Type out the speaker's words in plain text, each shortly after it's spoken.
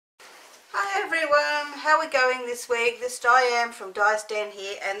Hi everyone, how are we going this week? This is Diane from Diane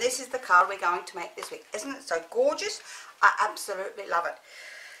here, and this is the card we're going to make this week. Isn't it so gorgeous? I absolutely love it.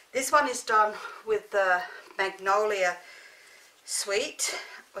 This one is done with the Magnolia Suite,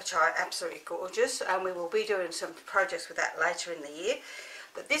 which are absolutely gorgeous, and we will be doing some projects with that later in the year.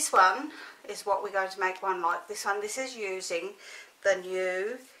 But this one is what we're going to make one like this one. This is using the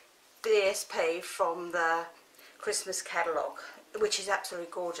new DSP from the Christmas catalogue, which is absolutely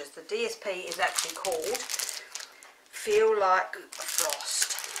gorgeous. The DSP is actually called Feel Like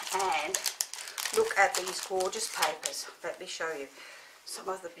Frost, and look at these gorgeous papers. Let me show you some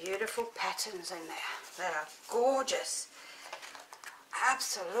of the beautiful patterns in there. They are gorgeous,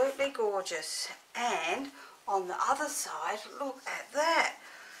 absolutely gorgeous. And on the other side, look at that.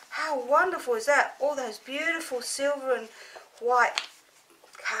 How wonderful is that? All those beautiful silver and white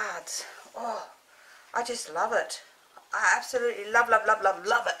cards. Oh, I just love it. I absolutely love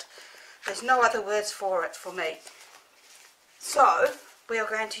it. There's no other words for it for me. So we are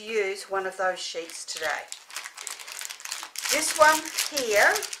going to use one of those sheets today. This one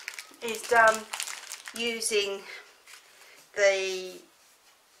here is done using the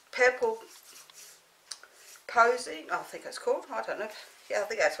purple posy, I think it's called, I don't know, yeah, I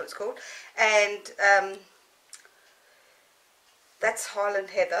think that's what it's called, and that's Highland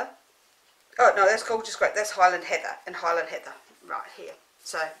Heather. Oh no, that's Gorgeous Grape. That's Highland Heather and Highland Heather right here.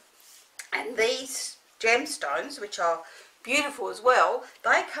 So, and these gemstones, which are beautiful as well,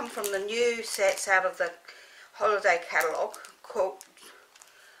 they come from the new sets out of the holiday catalogue called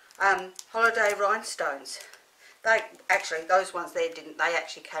Holiday Rhinestones. They actually, those ones there didn't. They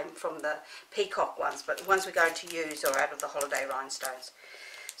actually came from the peacock ones, but the ones we're going to use are out of the Holiday Rhinestones.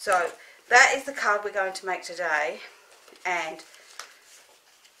 So that is the card we're going to make today, and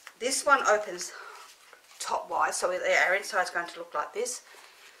this one opens top-wise, so our inside is going to look like this,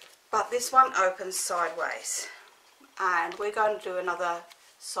 but this one opens sideways, and we're going to do another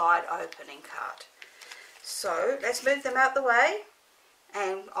side opening card. So let's move them out the way,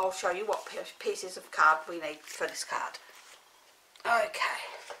 and I'll show you what pieces of card we need for this card. Okay,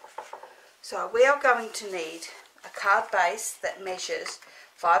 so we are going to need a card base that measures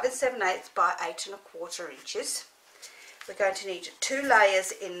 5 7/8 by 8 1/4 inches. We're going to need 2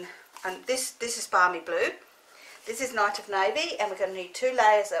 layers in, and this is Balmy Blue. This is Night of Navy, and we're going to need 2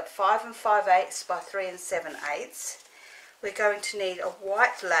 layers of 5 5/8 by 3 7/8. We're going to need a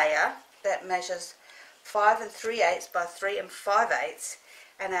white layer that measures 5 3/8 by 3 5/8,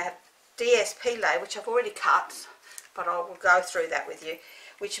 and a DSP layer, which I've already cut, but I will go through that with you,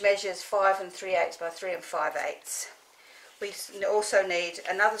 which measures 5 3/8 by 3 5/8. We also need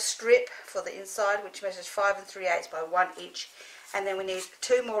another strip for the inside, which measures 5 3/8 by 1 inch, and then we need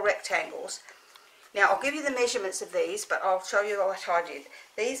 2 more rectangles. Now I'll give you the measurements of these, but I'll show you what I did.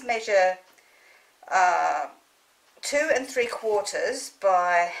 These measure 2 3/4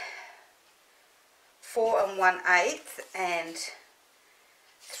 by 4 1/8 and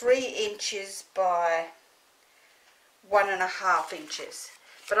 3 inches by 1 1/2 inches.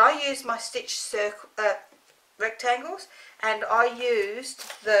 But I used my stitch circle rectangles, and I used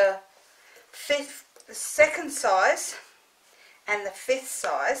the second size and the 5th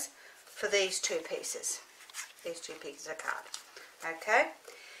size for these two pieces of card. Okay,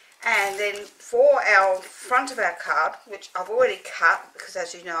 and then for our front of our card, which I've already cut, because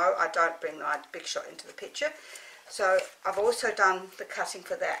as you know I don't bring my big shot into the picture, so I've also done the cutting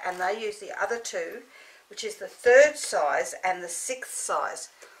for that, and they use the other two, which is the 3rd size and the 6th size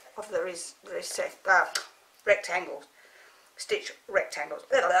of the rectangles, stitch rectangles.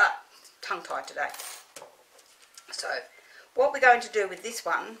 Tongue tied today. So what we're going to do with this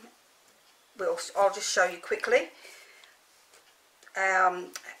one, I'll just show you quickly. Our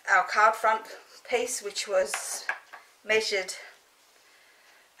card front piece, which was measured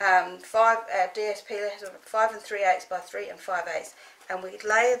DSP 5 3/8 by 3 5/8, and we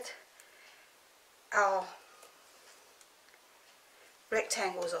layered our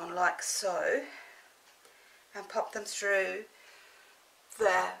rectangles on like so, and pop them through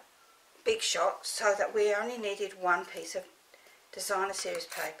the big shot, so that we only needed one piece of designer series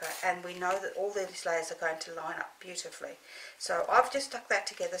paper, and we know that all these layers are going to line up beautifully. So I've just stuck that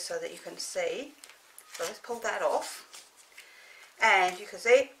together so that you can see. So let's pull that off, and you can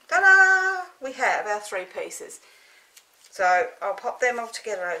see, ta-da, we have our 3 pieces. So I'll pop them all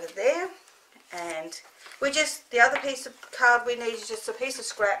together over there, and the other piece of card we need is just a piece of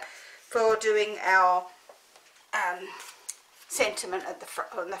scrap for doing our sentiment at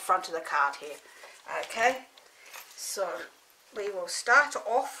on the front of the card here. Okay, so we will start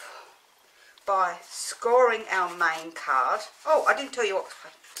off by scoring our main card. Oh, I didn't tell you what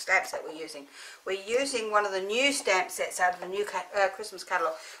stamp set we're using. We're using one of the new stamp sets out of the new Christmas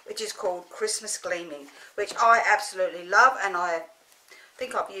catalogue, which is called Christmas Gleaming, which I absolutely love, and I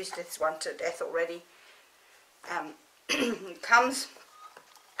think I've used this one to death already. It comes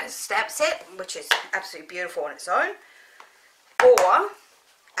as a stamp set, which is absolutely beautiful on its own, or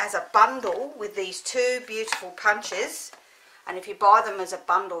as a bundle with these two beautiful punches, and if you buy them as a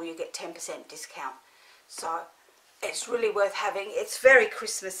bundle you get 10% discount. So it's really worth having. It's very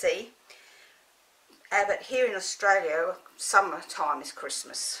Christmassy, but here in Australia summertime is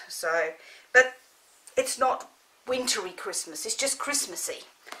Christmas, so, but it's not wintry Christmas, it's just Christmassy,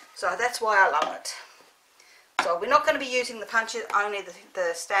 so that's why I love it. So we're not going to be using the punches, only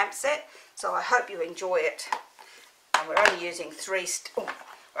the stamp set, so I hope you enjoy it. And we're only using three stamps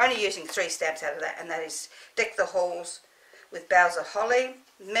out of that, and that is Deck the Halls with Boughs of Holly,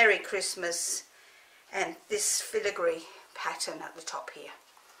 Merry Christmas, and this filigree pattern at the top here.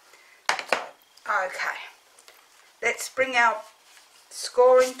 So, okay, let's bring our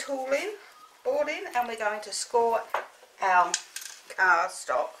scoring board in, and we're going to score our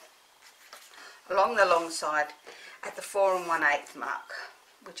cardstock along the long side at the 4 1/8 mark,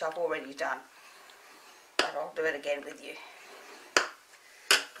 which I've already done, but I'll do it again with you.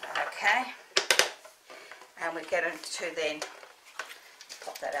 Okay, and we're going to then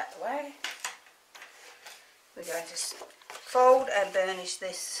pop that out the way. We're going to fold and burnish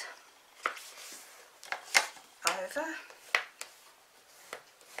this over,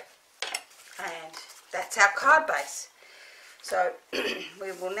 and that's our card base. So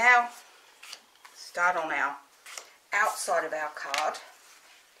we will now start on our outside of our card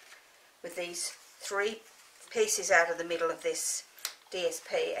with these 3 pieces out of the middle of this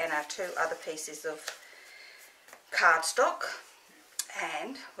DSP and our 2 other pieces of cardstock,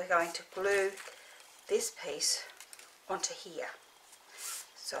 and we're going to glue this piece onto here.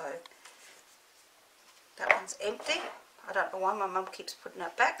 So that one's empty. I don't know why my mum keeps putting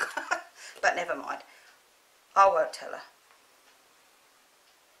it back but never mind, I won't tell her.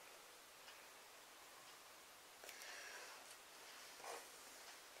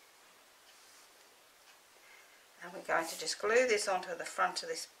 And we're going to just glue this onto the front of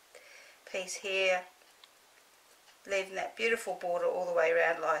this piece here, leaving that beautiful border all the way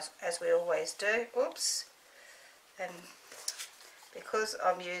around as we always do. Oops. And because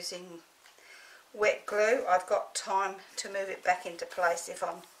I'm using wet glue, I've got time to move it back into place if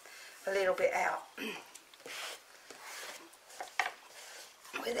I'm a little bit out.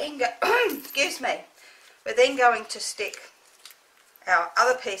 We're then excuse me. We're then going to stick our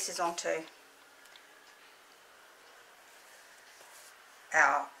other pieces onto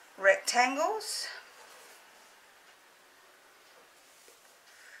our rectangles,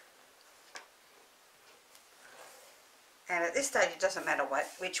 and at this stage it doesn't matter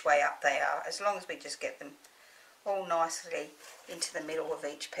which way up they are, as long as we just get them all nicely into the middle of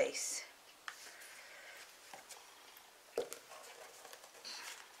each piece.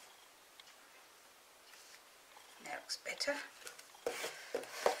 That looks better.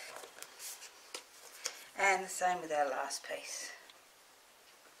 And the same with our last piece.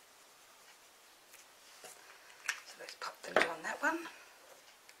 So let's pop them on that one.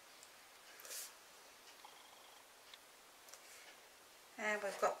 And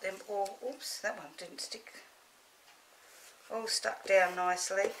we've got them all, oops, that one didn't stick, all stuck down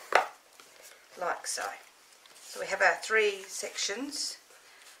nicely, like so. So we have our 3 sections,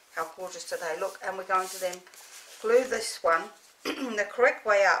 how gorgeous do they look, and we're going to then glue this one the correct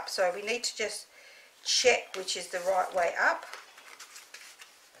way up. So we need to just check which is the right way up.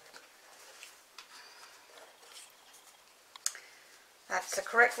 That's the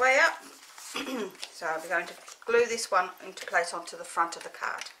correct way up. So we're going to glue this one into place onto the front of the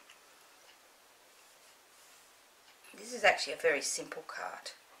card. This is actually a very simple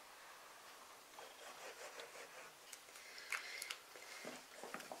card.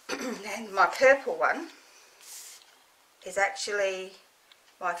 And my purple one is actually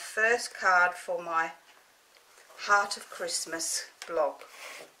my first card for my Heart of Christmas blog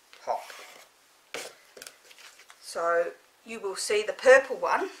hop. So you will see the purple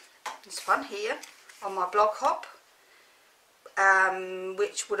one, this one here, on my blog hop,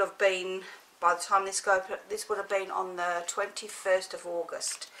 which would have been, by the time this would have been on the 21st of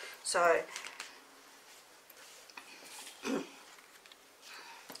August. So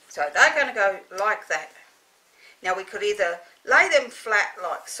so they're going to go like that. Now we could either lay them flat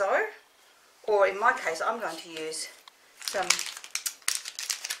like so, or in my case I'm going to use some,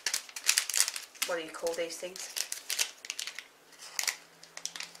 what do you call these things?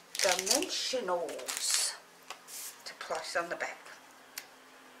 Dimensionals to place on the back.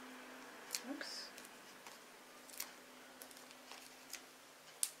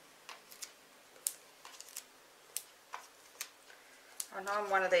 And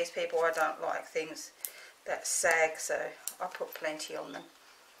I'm one of these people, I don't like things that sag, so I put plenty on them.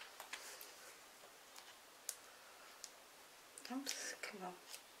 Oops, come on.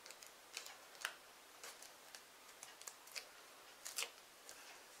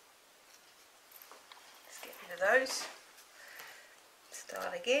 Let's get rid of those.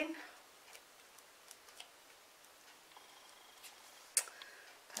 Start again.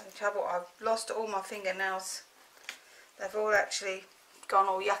 Having trouble, I've lost all my fingernails. They've all actually gone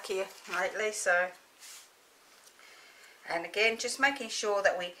all yucky lately, so. And again, just making sure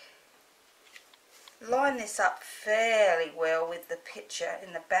that we line this up fairly well with the picture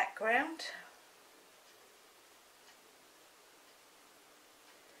in the background.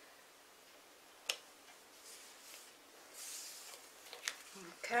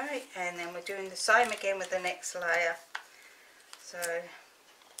 Okay, and then we're doing the same again with the next layer. So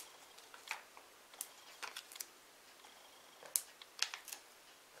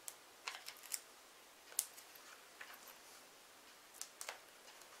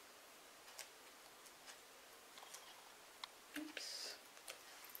oops.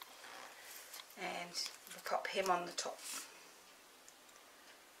 And we'll pop him on the top.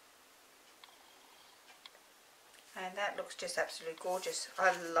 And that looks just absolutely gorgeous.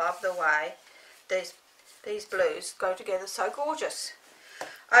 I love the way these blues go together, so gorgeous.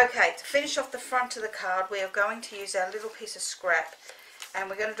 Okay, to finish off the front of the card, we are going to use our little piece of scrap, and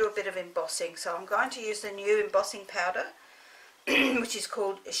we're going to do a bit of embossing. So I'm going to use the new embossing powder, which is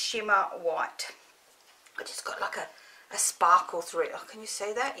called Shimmer White. But it's got like a sparkle through it. Oh, can you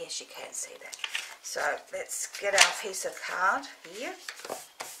see that? Yes, you can see that. So let's get our piece of card here,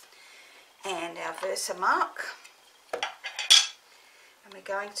 and our Versamark. And we're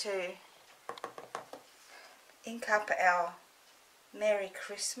going to ink up our Merry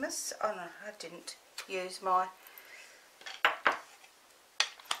Christmas. Oh no, I didn't use my,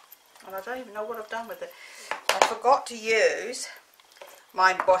 and I don't even know what I've done with it. I forgot to use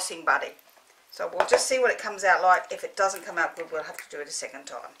my embossing buddy. So we'll just see what it comes out like. If it doesn't come out good, we'll have to do it a second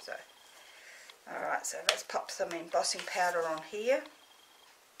time. So, alright, so let's pop some embossing powder on here.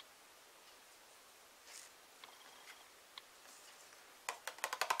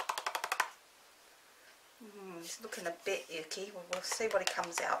 It's looking a bit icky. We'll see what it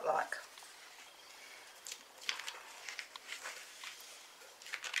comes out like.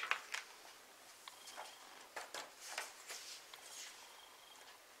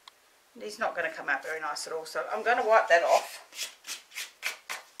 It's not going to come out very nice at all, so I'm going to wipe that off.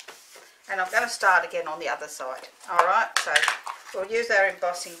 And I'm going to start again on the other side. Alright, so we'll use our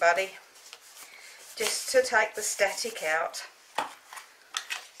embossing buddy just to take the static out.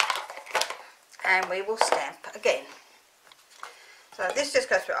 And we will stamp again. So this just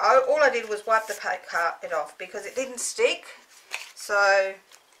goes through. All I did was wipe the it off because it didn't stick. So,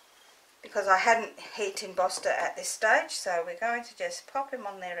 because I hadn't heat embossed it at this stage. So we're going to just pop him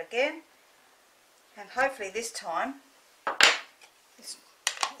on there again. And hopefully this time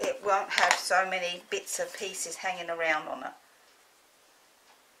it won't have so many bits of pieces hanging around on it.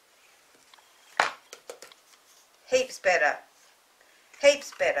 Heaps better.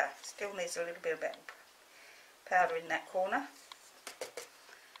 Heaps better. Still needs a little bit of powder in that corner.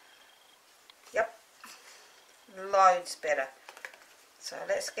 Yep. Loads better. So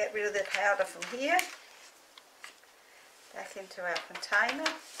let's get rid of the powder from here. Back into our container.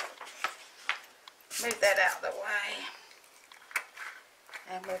 Move that out of the way.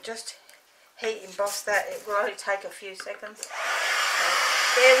 And we'll just heat emboss that. It will only take a few seconds. So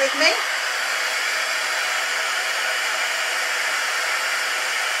bear with me.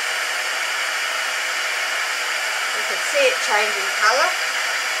 You can see it changing colour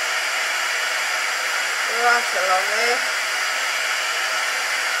right along there.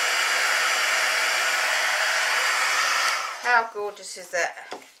 How gorgeous is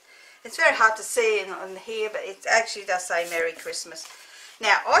that? It's very hard to see on here, but it actually does say Merry Christmas.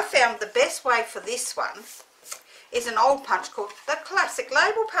 Now, I found the best way for this one is an old punch called the Classic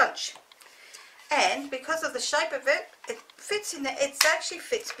Label Punch. And because of the shape of it, it fits in there. It actually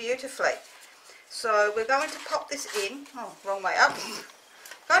fits beautifully. So we're going to pop this in. Oh, wrong way up.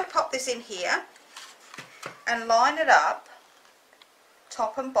 Going to pop this in here and line it up,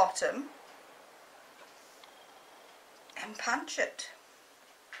 top and bottom, and punch it.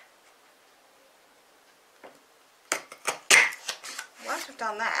 Once we've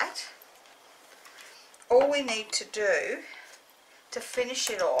done that, all we need to do to finish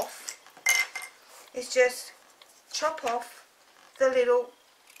it off is just chop off the little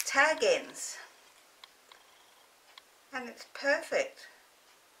tag ends. And it's perfect.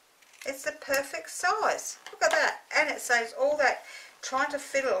 It's the perfect size. Look at that. And it saves all that trying to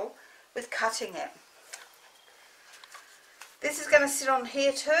fiddle with cutting it. This is going to sit on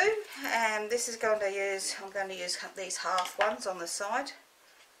here too, and this is going to use, I'm going to use these half ones on the side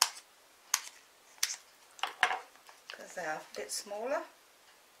because they're a bit smaller.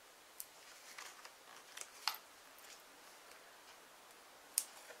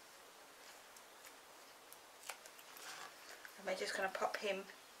 And we're just going to pop him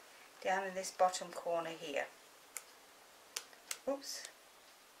down in this bottom corner here. Oops.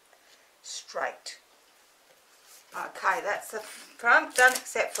 Straight. Okay, that's the front done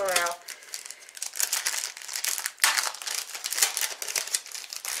except for our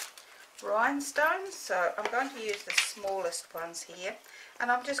rhinestones. So I'm going to use the smallest ones here,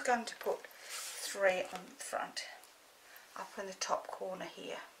 and I'm just going to put 3 on the front, up in the top corner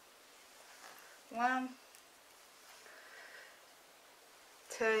here. 1,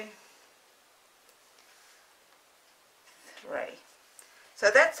 2, 3. So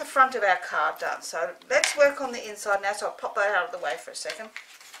that's the front of our card done. So let's work on the inside now. So I'll pop that out of the way for a second.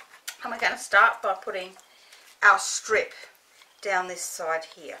 And we're going to start by putting our strip down this side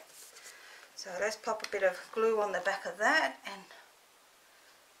here. So let's pop a bit of glue on the back of that, and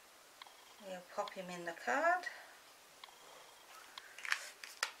we'll pop him in the card.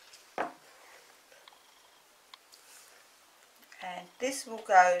 And this will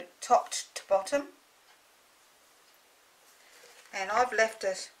go top to bottom. And I've left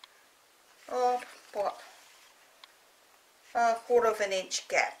it, a quarter of an inch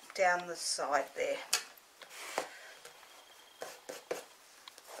gap down the side there.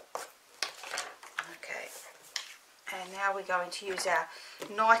 Okay, and now we're going to use our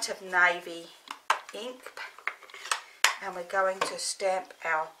Night of Navy ink, and we're going to stamp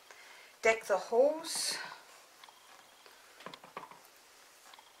our Deck the Halls.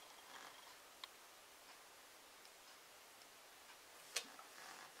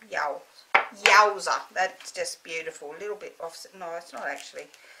 Yowza, that's just beautiful. A little bit offset. No, it's not actually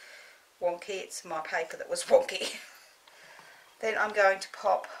wonky, it's my paper that was wonky. Then I'm going to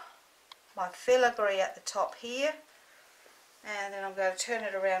pop my filigree at the top here, and then I'm going to turn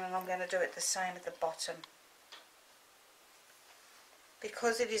it around, and I'm going to do it the same at the bottom.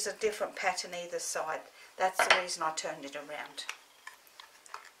 Because it is a different pattern either side, that's the reason I turned it around.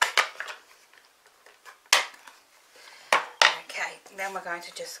 Okay, then we're going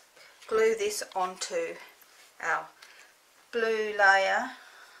to just glue this onto our blue layer.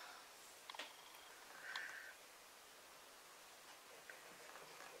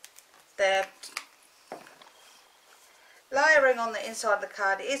 The layering on the inside of the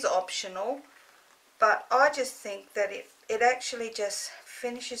card is optional, but I just think that it actually just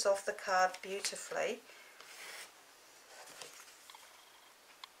finishes off the card beautifully.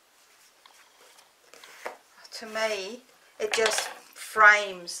 To me, it just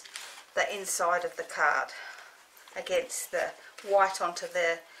frames the inside of the card against the white onto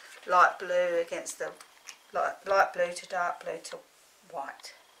the light blue, against the light blue to dark blue to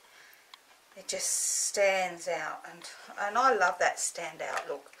white. It just stands out, and I love that standout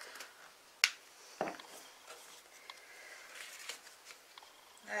look.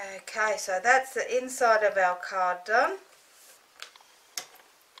 Okay, so that's the inside of our card done.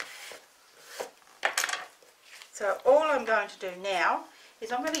 So all I'm going to do now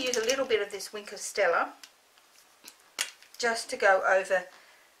is I'm going to use a little bit of this Wink of Stella just to go over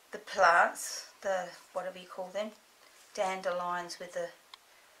the plants, the, whatever you call them, dandelions with the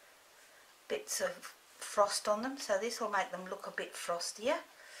bits of frost on them. So this will make them look a bit frostier.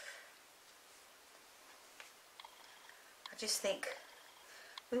 I just think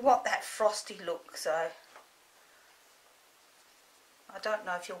we want that frosty look, so I don't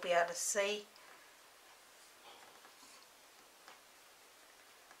know if you'll be able to see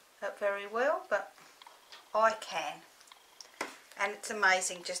that very well, but I can, and it's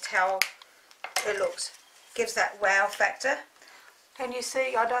amazing just how it looks. Gives that wow factor. Can you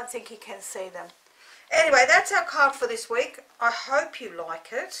see? I don't think you can see them. Anyway, that's our card for this week. I hope you like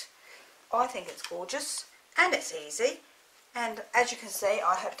it. I think it's gorgeous and it's easy, and as you can see,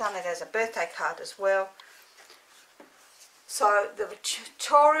 I have done it as a birthday card as well. So the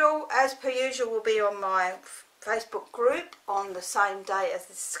tutorial, as per usual, will be on my Facebook group on the same day as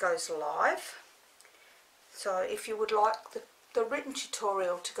this goes live. So if you would like the written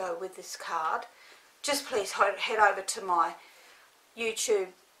tutorial to go with this card, just please head over to my YouTube,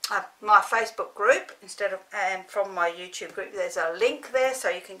 my Facebook group instead of, and from my YouTube group there's a link there, so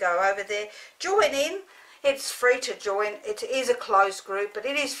you can go over there, join in. It's free to join. It is a closed group, but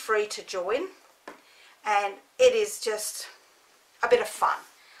it is free to join, and it is just a bit of fun.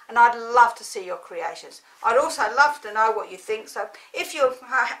 and I'd love to see your creations. I'd also love to know what you think, so if you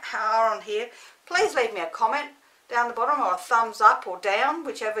are on here, please leave me a comment down the bottom, or a thumbs up or down,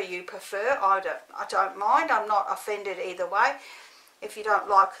 whichever you prefer. I don't mind. I'm not offended either way. If you don't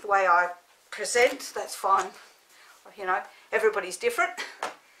like the way I present, that's fine. You know, everybody's different.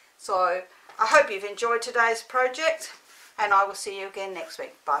 So I hope you've enjoyed today's project, and I will see you again next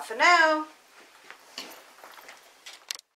week. Bye for now.